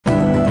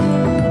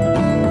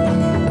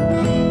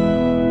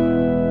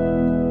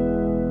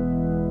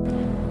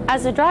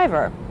As a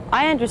driver,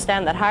 I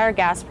understand that higher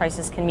gas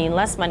prices can mean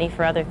less money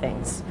for other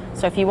things.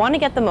 So if you want to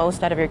get the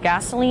most out of your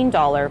gasoline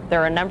dollar,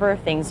 there are a number of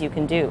things you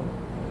can do.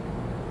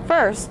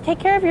 First, take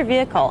care of your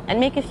vehicle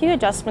and make a few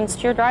adjustments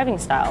to your driving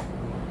style.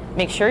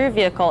 Make sure your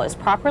vehicle is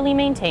properly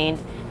maintained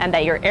and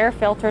that your air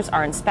filters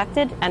are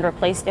inspected and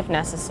replaced if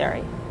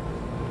necessary.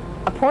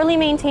 A poorly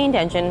maintained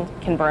engine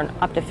can burn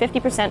up to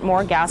 50%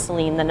 more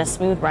gasoline than a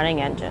smooth-running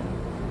engine.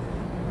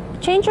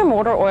 Change your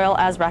motor oil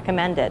as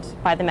recommended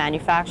by the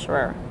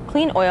manufacturer.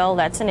 Clean oil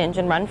lets an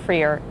engine run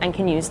freer and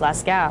can use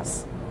less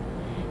gas.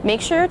 Make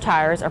sure your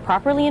tires are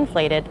properly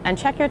inflated and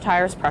check your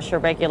tires' pressure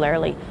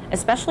regularly,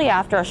 especially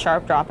after a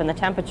sharp drop in the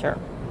temperature.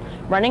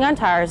 Running on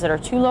tires that are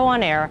too low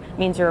on air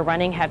means you're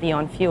running heavy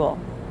on fuel.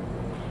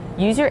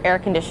 Use your air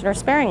conditioner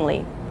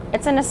sparingly.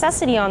 It's a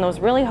necessity on those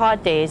really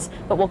hot days,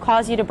 but will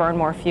cause you to burn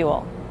more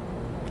fuel.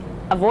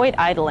 Avoid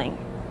idling.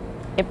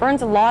 It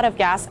burns a lot of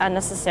gas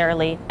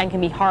unnecessarily and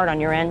can be hard on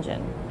your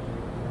engine.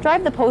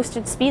 Drive the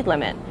posted speed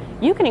limit.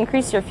 You can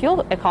increase your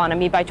fuel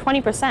economy by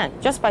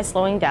 20% just by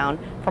slowing down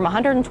from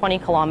 120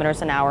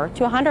 kilometers an hour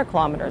to 100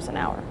 kilometers an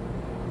hour.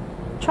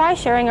 Try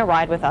sharing a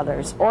ride with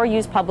others or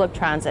use public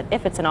transit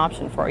if it's an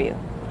option for you.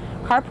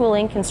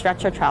 Carpooling can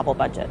stretch your travel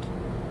budget.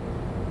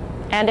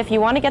 And if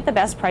you want to get the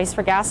best price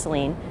for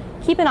gasoline,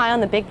 keep an eye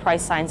on the big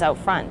price signs out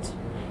front.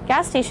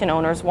 Gas station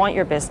owners want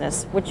your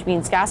business, which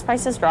means gas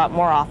prices drop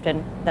more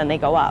often than they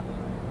go up.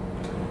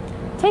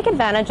 Take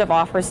advantage of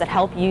offers that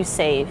help you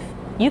save.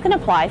 You can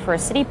apply for a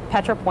City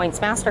Petro-Points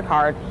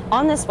MasterCard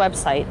on this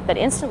website that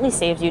instantly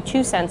saves you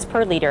 2 cents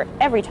per liter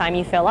every time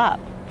you fill up.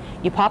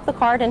 You pop the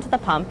card into the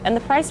pump and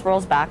the price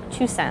rolls back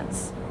 2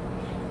 cents.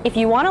 If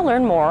you want to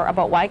learn more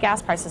about why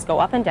gas prices go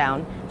up and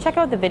down, check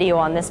out the video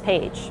on this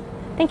page.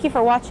 Thank you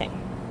for watching.